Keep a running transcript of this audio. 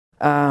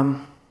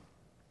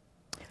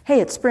Hey,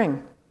 it's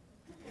spring.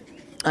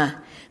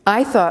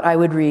 I thought I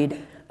would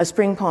read a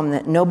spring poem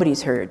that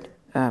nobody's heard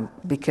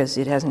because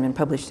it hasn't been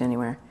published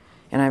anywhere,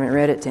 and I haven't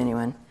read it to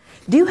anyone.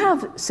 Do you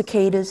have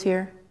cicadas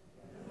here?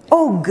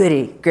 Oh,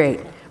 goody,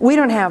 great. We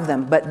don't have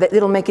them, but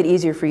it'll make it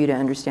easier for you to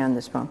understand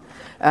this poem.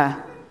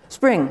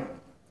 Spring.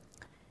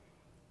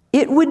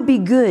 It would be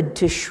good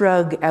to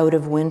shrug out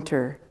of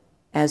winter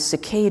as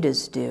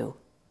cicadas do.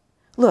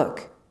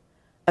 Look,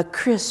 a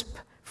crisp,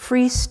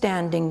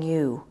 freestanding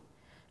you,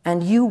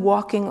 and you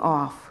walking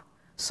off,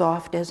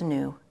 soft as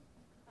new.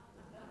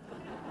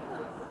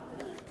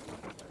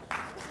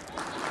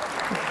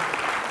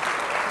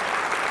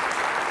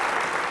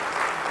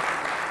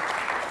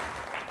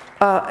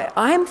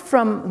 I'm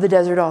from the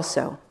desert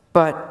also,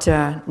 but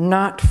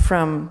not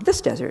from this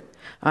desert.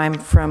 I'm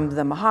from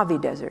the Mojave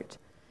Desert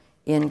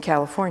in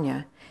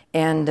California.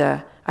 And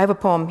I have a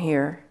poem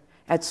here.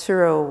 At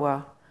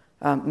Suro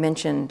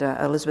mentioned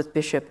Elizabeth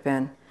Bishop,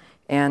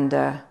 and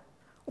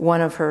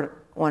one of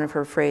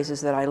her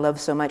phrases that I love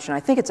so much, and I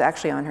think it's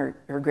actually on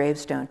her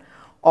gravestone,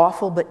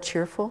 awful but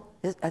cheerful.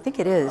 I think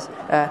it is.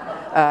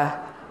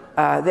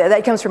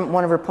 That comes from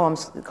one of her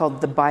poems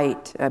called The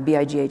Bite,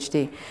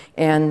 B-I-G-H-T.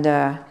 And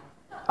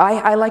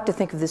I like to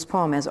think of this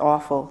poem as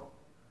awful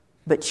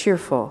but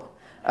cheerful.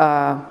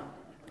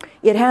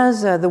 It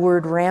has the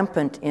word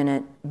rampant in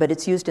it, but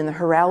it's used in the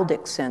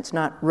heraldic sense,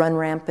 not run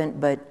rampant,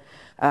 but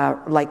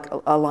like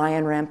a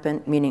lion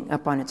rampant, meaning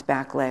up on its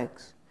back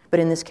legs. But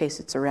in this case,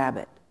 it's a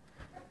rabbit.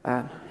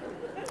 But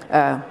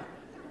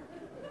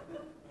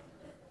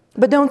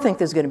don't think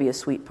there's going to be a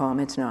sweet poem.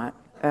 It's not.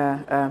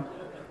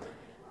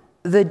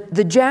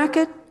 The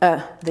jacket.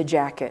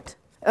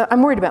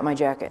 I'm worried about my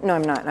jacket. No,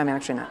 I'm not. I'm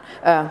actually not.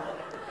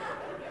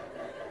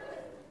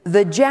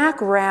 The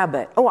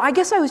jackrabbit. Oh, I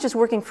guess I was just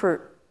working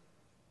for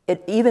an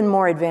even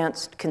more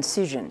advanced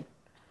concision.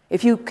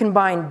 If you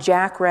combine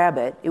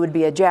jackrabbit, it would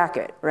be a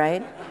jacket,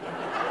 right?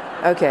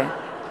 Okay.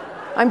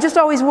 I'm just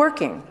always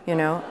working, you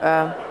know.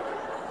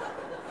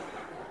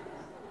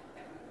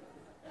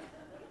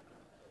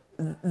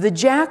 The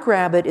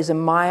jackrabbit is a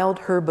mild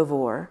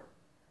herbivore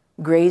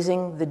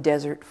grazing the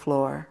desert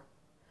floor,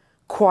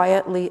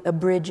 quietly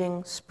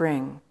abridging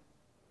spring,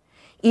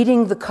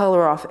 eating the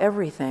color off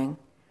everything,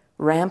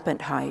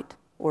 rampant height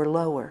or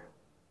lower.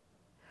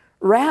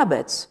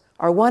 Rabbits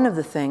are one of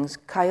the things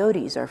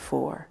coyotes are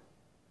for.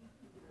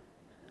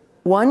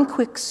 One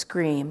quick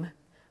scream,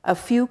 a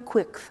few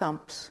quick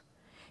thumps,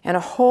 and a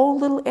whole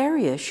little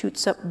area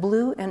shoots up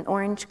blue and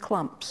orange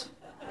clumps.